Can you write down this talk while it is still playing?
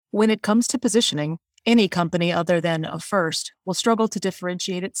When it comes to positioning, any company other than a first will struggle to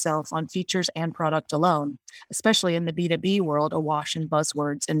differentiate itself on features and product alone, especially in the B2B world, awash in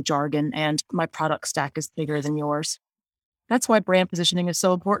buzzwords and jargon, and my product stack is bigger than yours. That's why brand positioning is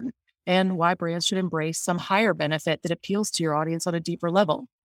so important and why brands should embrace some higher benefit that appeals to your audience on a deeper level.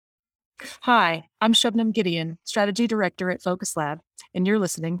 Hi, I'm Shubnam Gideon, Strategy Director at Focus Lab, and you're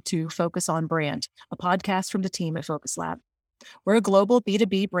listening to Focus on Brand, a podcast from the team at Focus Lab. We're a global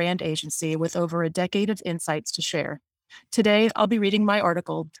B2B brand agency with over a decade of insights to share. Today, I'll be reading my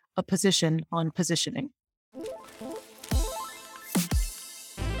article, A Position on Positioning.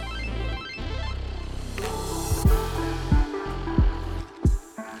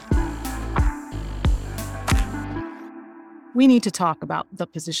 We need to talk about the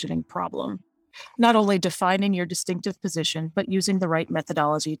positioning problem. Not only defining your distinctive position, but using the right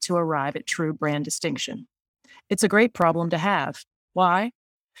methodology to arrive at true brand distinction. It's a great problem to have. Why?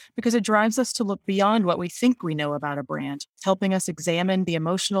 Because it drives us to look beyond what we think we know about a brand, helping us examine the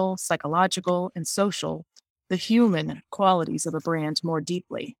emotional, psychological, and social, the human qualities of a brand more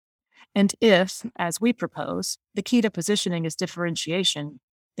deeply. And if, as we propose, the key to positioning is differentiation,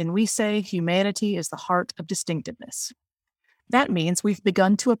 then we say humanity is the heart of distinctiveness. That means we've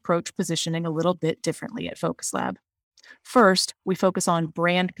begun to approach positioning a little bit differently at Focus Lab. First, we focus on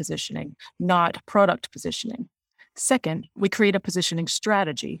brand positioning, not product positioning. Second, we create a positioning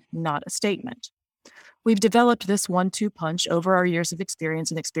strategy, not a statement. We've developed this 1-2 punch over our years of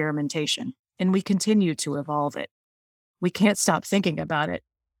experience and experimentation, and we continue to evolve it. We can't stop thinking about it.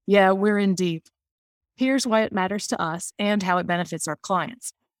 Yeah, we're in deep. Here's why it matters to us and how it benefits our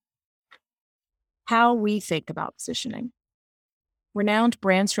clients. How we think about positioning. Renowned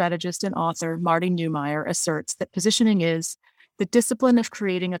brand strategist and author Marty Neumeier asserts that positioning is the discipline of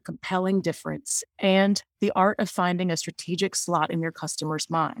creating a compelling difference and the art of finding a strategic slot in your customer's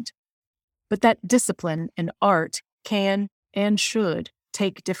mind. But that discipline and art can and should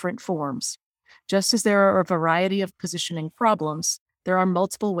take different forms. Just as there are a variety of positioning problems, there are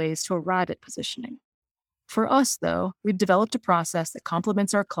multiple ways to arrive at positioning. For us, though, we've developed a process that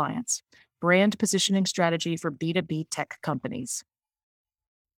complements our clients' brand positioning strategy for B2B tech companies.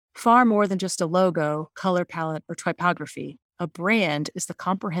 Far more than just a logo, color palette, or typography, a brand is the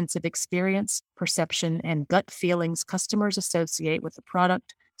comprehensive experience, perception, and gut feelings customers associate with the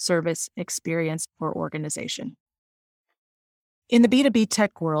product, service, experience, or organization. In the B2B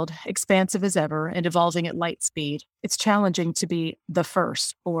tech world, expansive as ever and evolving at light speed, it's challenging to be the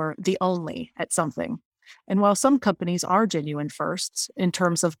first or the only at something. And while some companies are genuine firsts in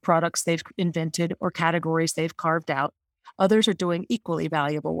terms of products they've invented or categories they've carved out, others are doing equally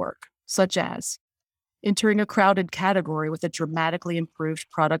valuable work, such as entering a crowded category with a dramatically improved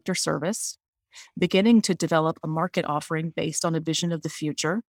product or service, beginning to develop a market offering based on a vision of the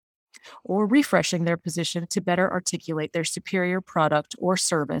future, or refreshing their position to better articulate their superior product or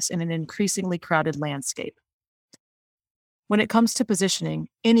service in an increasingly crowded landscape. When it comes to positioning,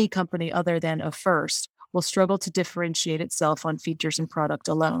 any company other than a first will struggle to differentiate itself on features and product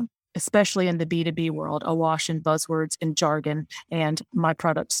alone, especially in the B2B world, awash in buzzwords and jargon, and my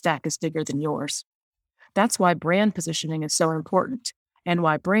product stack is bigger than yours. That's why brand positioning is so important, and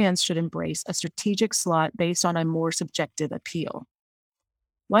why brands should embrace a strategic slot based on a more subjective appeal.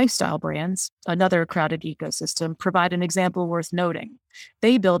 Lifestyle brands, another crowded ecosystem, provide an example worth noting.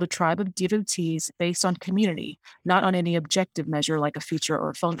 They build a tribe of devotees based on community, not on any objective measure like a feature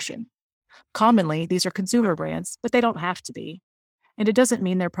or a function. Commonly, these are consumer brands, but they don't have to be. And it doesn't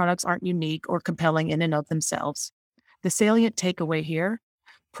mean their products aren't unique or compelling in and of themselves. The salient takeaway here: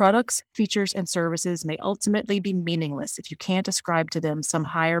 products, features, and services may ultimately be meaningless if you can't ascribe to them some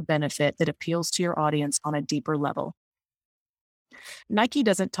higher benefit that appeals to your audience on a deeper level. Nike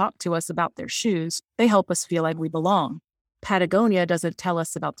doesn't talk to us about their shoes, they help us feel like we belong. Patagonia doesn't tell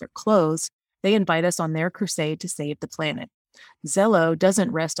us about their clothes, they invite us on their crusade to save the planet. Zello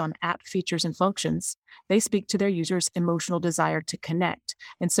doesn't rest on app features and functions. They speak to their users' emotional desire to connect,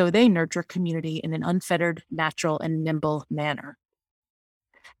 and so they nurture community in an unfettered, natural, and nimble manner.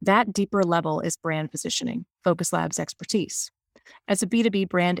 That deeper level is brand positioning, Focus Lab's expertise. As a B2B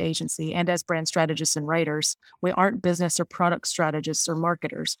brand agency and as brand strategists and writers, we aren't business or product strategists or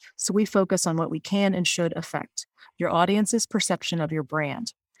marketers, so we focus on what we can and should affect your audience's perception of your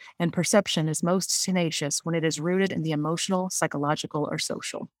brand. And perception is most tenacious when it is rooted in the emotional, psychological, or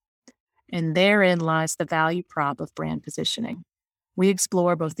social. And therein lies the value prop of brand positioning. We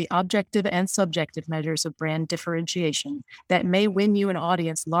explore both the objective and subjective measures of brand differentiation that may win you an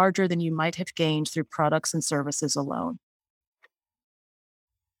audience larger than you might have gained through products and services alone.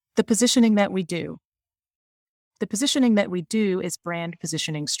 The positioning that we do. The positioning that we do is brand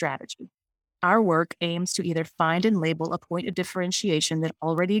positioning strategy. Our work aims to either find and label a point of differentiation that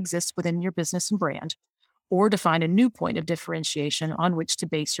already exists within your business and brand, or define a new point of differentiation on which to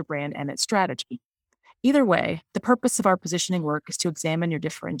base your brand and its strategy. Either way, the purpose of our positioning work is to examine your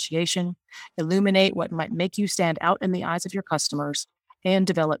differentiation, illuminate what might make you stand out in the eyes of your customers, and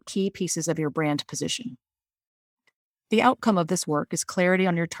develop key pieces of your brand position. The outcome of this work is clarity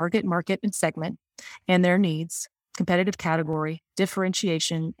on your target market and segment and their needs, competitive category,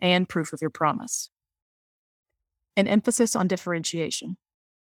 differentiation, and proof of your promise. An emphasis on differentiation.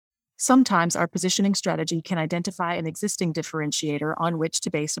 Sometimes our positioning strategy can identify an existing differentiator on which to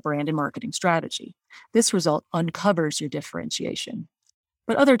base a brand and marketing strategy. This result uncovers your differentiation.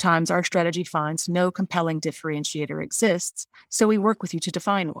 But other times our strategy finds no compelling differentiator exists, so we work with you to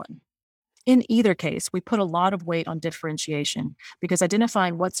define one. In either case, we put a lot of weight on differentiation because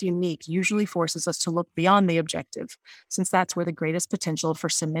identifying what's unique usually forces us to look beyond the objective, since that's where the greatest potential for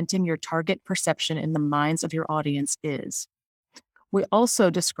cementing your target perception in the minds of your audience is. We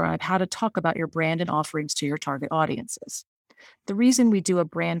also describe how to talk about your brand and offerings to your target audiences. The reason we do a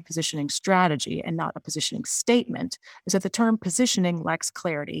brand positioning strategy and not a positioning statement is that the term positioning lacks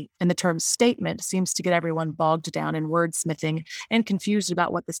clarity, and the term statement seems to get everyone bogged down in wordsmithing and confused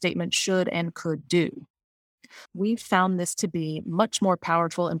about what the statement should and could do. We've found this to be much more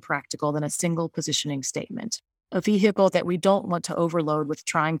powerful and practical than a single positioning statement, a vehicle that we don't want to overload with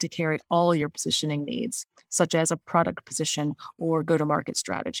trying to carry all your positioning needs, such as a product position or go-to-market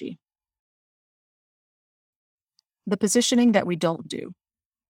strategy. The positioning that we don't do.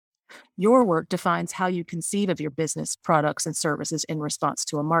 Your work defines how you conceive of your business, products, and services in response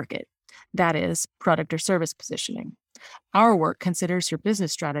to a market. That is, product or service positioning. Our work considers your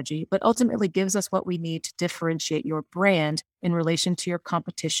business strategy, but ultimately gives us what we need to differentiate your brand in relation to your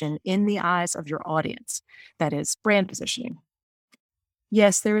competition in the eyes of your audience. That is, brand positioning.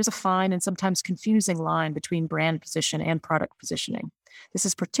 Yes, there is a fine and sometimes confusing line between brand position and product positioning. This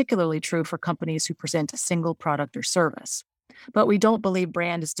is particularly true for companies who present a single product or service. But we don't believe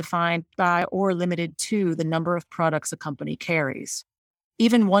brand is defined by or limited to the number of products a company carries.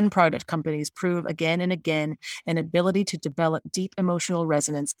 Even one-product companies prove again and again an ability to develop deep emotional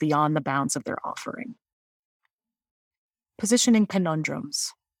resonance beyond the bounds of their offering. Positioning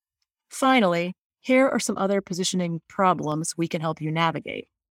conundrums. Finally, here are some other positioning problems we can help you navigate.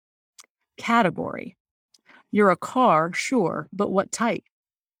 Category. You're a car, sure, but what type?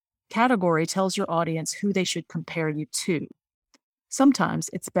 Category tells your audience who they should compare you to. Sometimes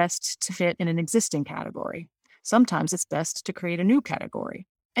it's best to fit in an existing category. Sometimes it's best to create a new category,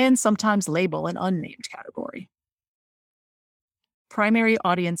 and sometimes label an unnamed category. Primary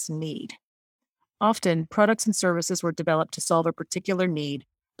audience need. Often, products and services were developed to solve a particular need,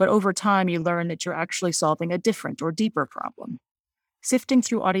 but over time you learn that you're actually solving a different or deeper problem. Sifting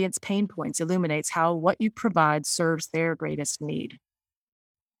through audience pain points illuminates how what you provide serves their greatest need.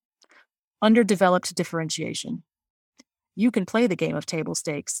 Underdeveloped differentiation. You can play the game of table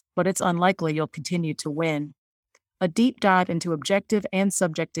stakes, but it's unlikely you'll continue to win. A deep dive into objective and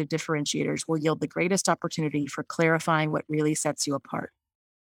subjective differentiators will yield the greatest opportunity for clarifying what really sets you apart.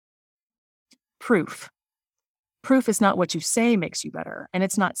 Proof. Proof is not what you say makes you better, and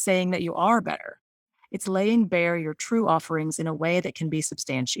it's not saying that you are better. It's laying bare your true offerings in a way that can be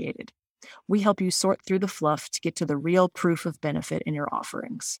substantiated. We help you sort through the fluff to get to the real proof of benefit in your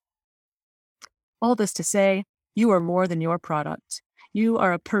offerings. All this to say, you are more than your product. You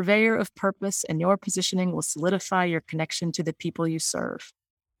are a purveyor of purpose, and your positioning will solidify your connection to the people you serve.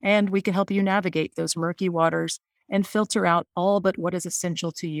 And we can help you navigate those murky waters and filter out all but what is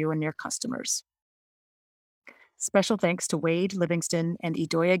essential to you and your customers. Special thanks to Wade Livingston and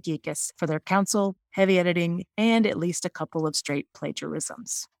Idoia Geekus for their counsel, heavy editing, and at least a couple of straight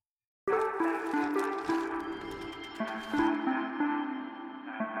plagiarisms.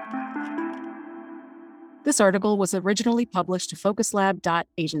 This article was originally published to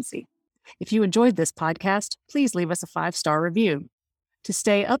focuslab.agency. If you enjoyed this podcast, please leave us a 5-star review. To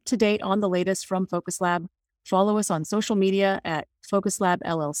stay up to date on the latest from Focus Lab, follow us on social media at Focus Lab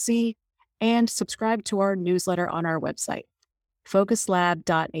LLC and subscribe to our newsletter on our website,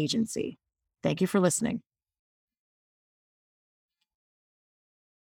 focuslab.agency. Thank you for listening.